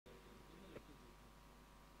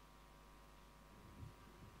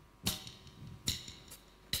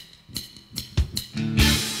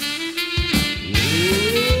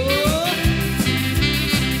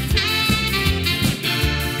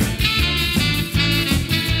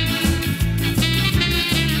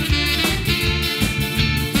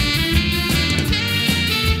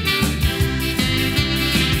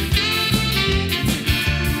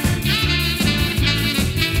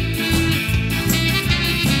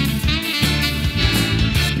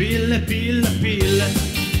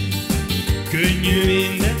könnyű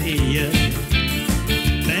minden éjjel,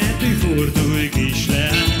 mert hogy fordulj kis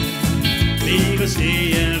leány, még az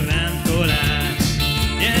éjjel rám találsz.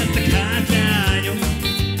 Gyertek hát lányok,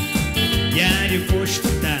 járjuk most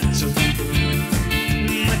a táncot,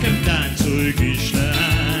 nekem táncolj kis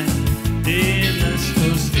leány, én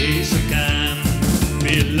lesz az éjszakám.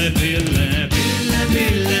 Pille, pille, pille,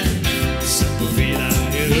 pille, szebb a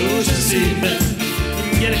világ rózsaszínben,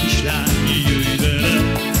 gyere kislány, jöjj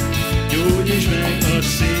velem, gyógyítsd meg a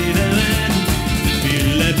szívemet.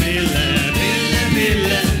 Pille, pille, pille,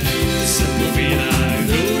 pille, szebb a világ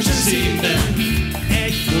rózsaszínben,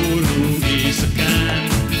 egy forró éjszakán,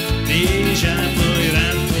 Nézsám, majd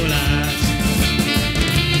rám találsz.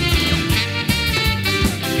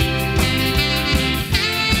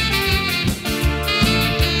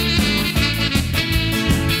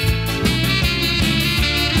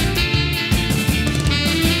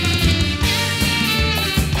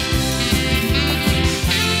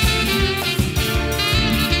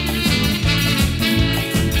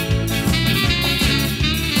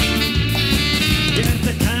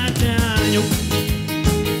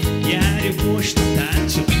 Járjuk most a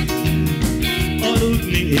táncot,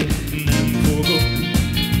 aludni én nem fogok,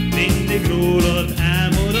 mindig rólad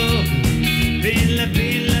álmodok. Pille,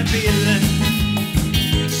 pille, pille,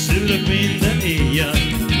 szülök minden éjjel,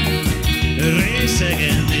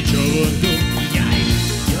 részegen csavargok. Jaj,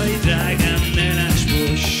 jaj, drágám, ne láss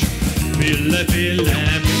most. Pille,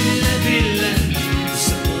 pille, pille, pille,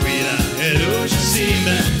 szebb a világ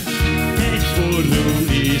rózsaszínben, egy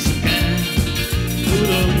forró éjszakán,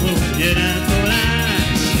 tudom, hogy rám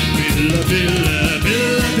találsz. Pille, pille,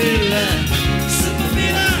 pille, pille, szebb a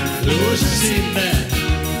világ rózsaszínben,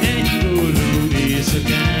 egy forró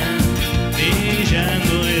éjszakán, Nézsám,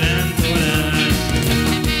 majd rám találsz.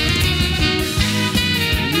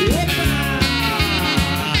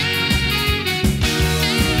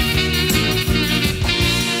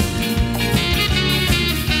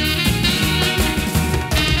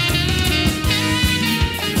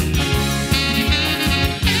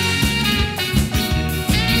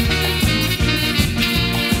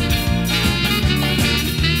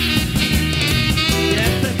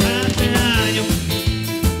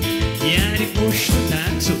 Most a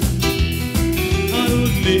táncot,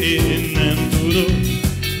 aludni én nem tudok,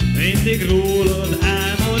 mindig rólad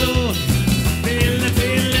álmodok. Pille,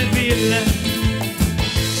 pille, pille,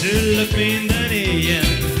 szüllök minden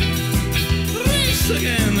éjjel,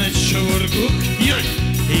 részegen egy sorgok. Jaj,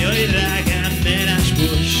 jaj, drágám, ne láss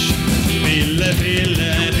most. Pille,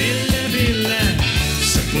 pille, pille, pille,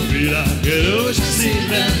 szebb a világ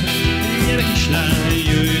rózsaszínben, gyere kislány,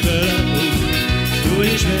 jöjj velem,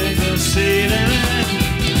 gyógyítsd meg a szívemet.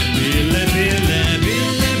 Pille, pille,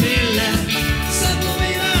 pille, pille, szebb a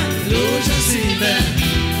világ rózsaszínben,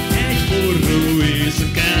 egy forró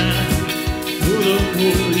éjszakán, tudom,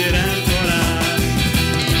 hogy rám találsz.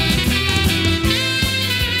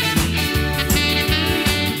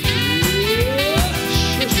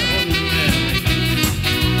 Sose halunk meg.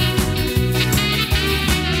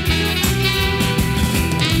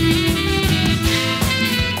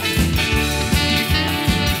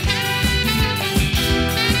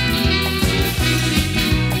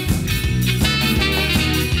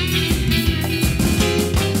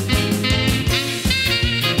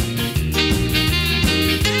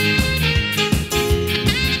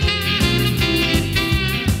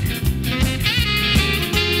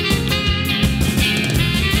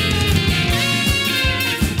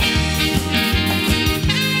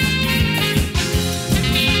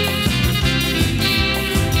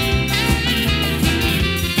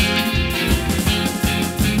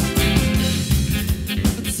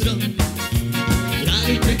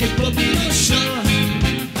 Ráütnek egy papírosra,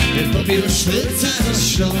 egy papíros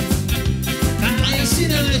földszárasra, fáj a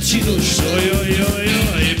színem egy csinosra.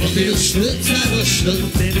 Egy papíros földszárasra,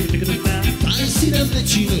 fáj a színem egy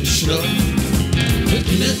csinosra. Hogy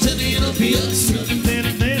kimentem én a piacra,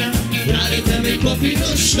 ráléptem egy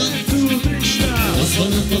papírosra, az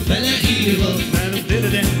van abba beleírva,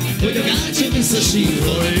 hogy a gácsa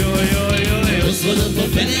visszasírva. Az van abba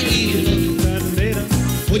beleírva,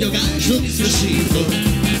 hogy a gácsa visszasírva.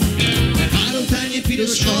 3 tányér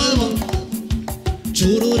piros alma,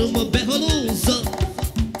 csóróromba behalózza,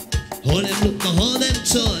 ha nem lopna, ha nem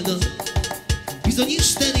csalna, bizony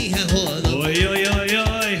Isten éhen halna.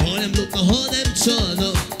 Ha nem lopna, ha nem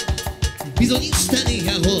csalna, bizony Isten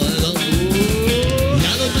éhen halna.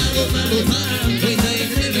 Jálom, állom, állom, állom, hogy ne én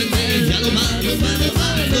nem, jálom, állom, állom,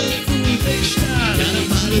 állom, jálom,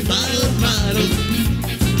 állom, állom, állom,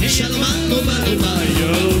 és jálom, állom, állom, állom,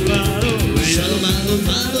 jálom, állom,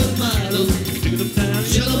 állom, állom,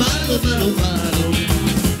 jálom, állom, állom, állom.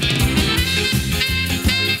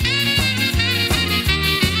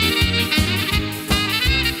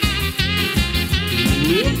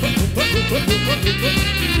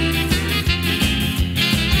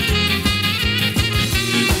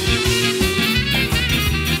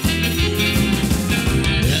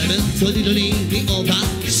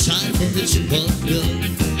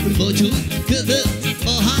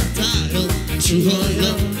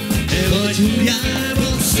 csuhajla, vagy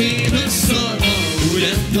hújjában szén a szarva, úgy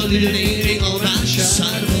lett a lilnéni a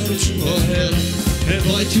vásárdban csuhajla.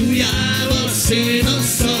 Vagy hújjában szén a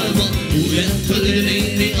szarva, úgy lett a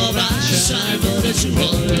lilnéni a vásárdban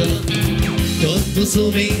csuhajla.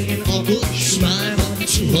 Tartozom én a kocsmában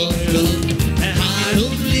csuhajla, 3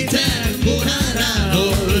 liter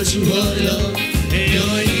pohárával csuhajla.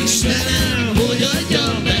 Jaj Istenem, hogy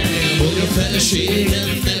adja meg, hogy a feleségem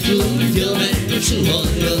ne tudja meg a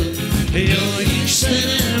csuhajla. Jaj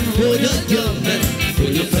Istenem, hogy adja meg,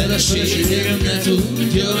 hogy a feleségem ne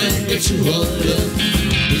tudja meg a csuhajla.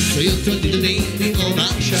 Visszajött a néni a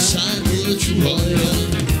vásárból csuhajla,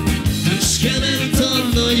 tüske ment a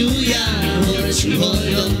nagy ujjával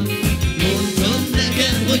csuhajla. Mondtam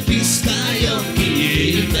neked, hogy piszkáljam ki,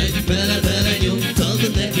 én meg bele-bele nyomtam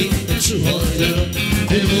neki a csuhajra.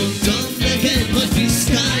 Mondtam neked, hogy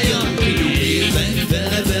piszkáljam ki, én meg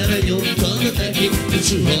bele-bele nyomtam neki a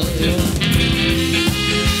csuhajra.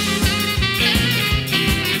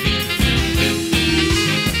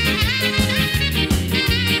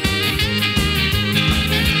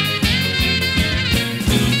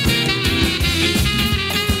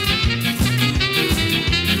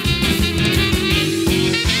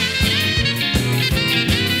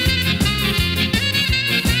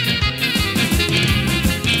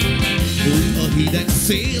 Hideg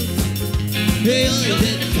szél, jaj,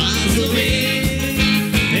 de fázom én,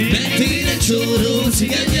 mert én egy csóró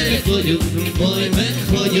cigány gyerek vagyok, majd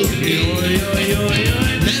meghagyok én.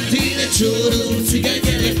 Mert én egy csóró cigány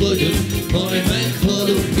gyerek vagyok, majd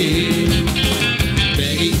meghalok én.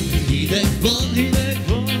 Megint hideg van,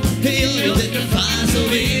 jaj, de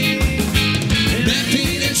fázom én, mert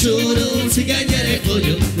én egy csóró cigány gyerek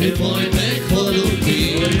vagyok, majd meghalok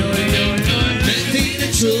én. Mert én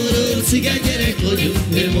egy csóró cigány gyerek vagyok,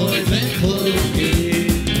 majd meghalok én.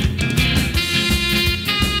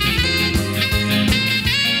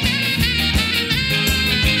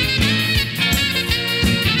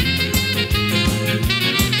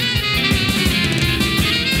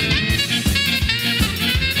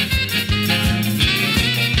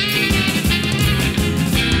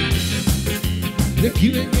 De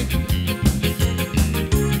kimegyek.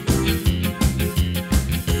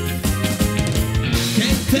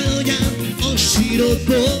 Kente anyám a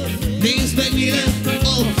sírodból, nézd meg mi lett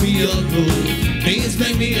a fiadból. Nézd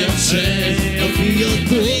meg mi lett sej a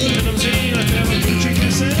fiadból.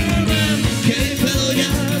 Kelj fel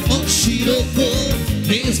anyám a sírodból,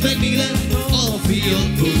 nézd meg mi lett a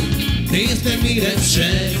fiadból. Nézd meg mi lett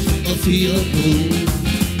sej a fiadból.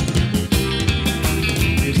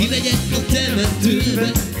 Kimegyek a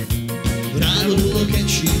temetőbe, ráborulok egy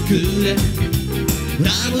síkőre,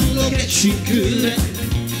 ráborulok egy síkőre,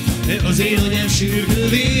 az én anyám sürgő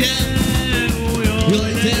vére.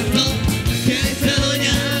 Jaj, te nap, kelj fel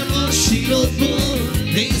anyám a sírodból,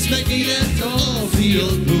 nézd meg mi lett a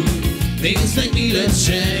fiadból. Nézd meg mi lett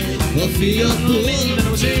sej a fiadból.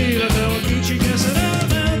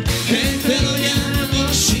 Kelj fel anyám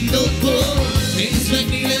a sírodból, nézd meg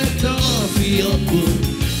mi lett a fiadból.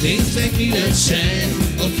 Nézd meg mi lett sej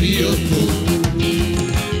a fiadból.